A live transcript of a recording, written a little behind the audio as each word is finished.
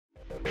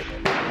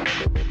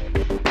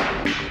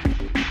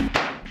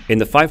In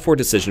the 5-4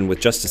 decision,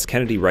 with Justice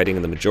Kennedy writing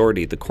in the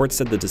majority, the court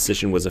said the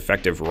decision was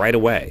effective right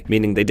away,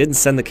 meaning they didn't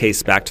send the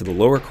case back to the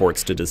lower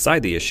courts to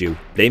decide the issue.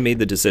 They made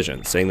the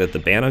decision, saying that the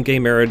ban on gay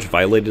marriage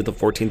violated the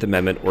 14th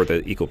Amendment or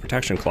the Equal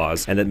Protection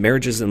Clause, and that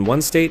marriages in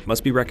one state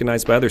must be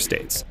recognized by other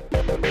states.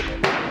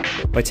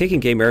 By taking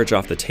gay marriage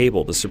off the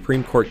table, the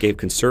Supreme Court gave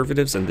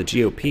conservatives and the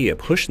GOP a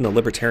push in the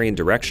libertarian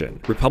direction.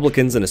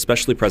 Republicans and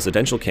especially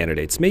presidential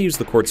candidates may use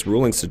the court's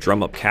rulings to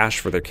drum up cash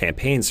for their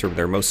campaigns from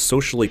their most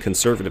socially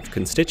conservative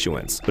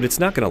constituents, but it's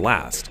not going to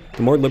last.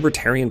 The more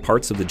libertarian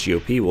parts of the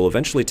GOP will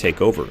eventually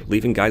take over,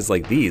 leaving guys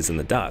like these in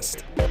the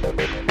dust.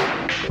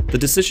 The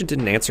decision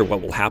didn't answer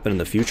what will happen in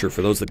the future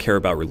for those that care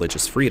about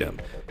religious freedom.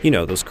 You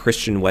know, those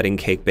Christian wedding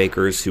cake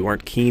bakers who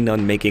aren't keen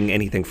on making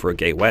anything for a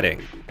gay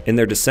wedding. In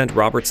their dissent,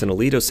 Roberts and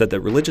Alito said that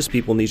religious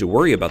people need to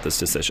worry about this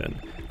decision,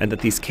 and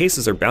that these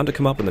cases are bound to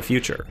come up in the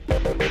future.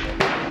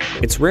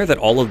 It's rare that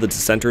all of the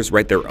dissenters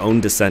write their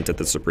own dissent at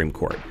the Supreme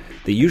Court.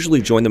 They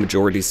usually join the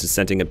majority's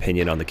dissenting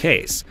opinion on the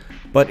case.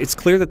 But it's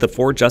clear that the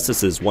 4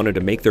 justices wanted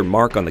to make their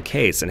mark on the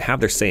case and have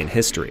their say in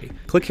history.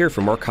 Click here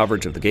for more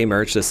coverage of the gay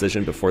marriage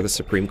decision before the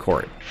Supreme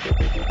Court.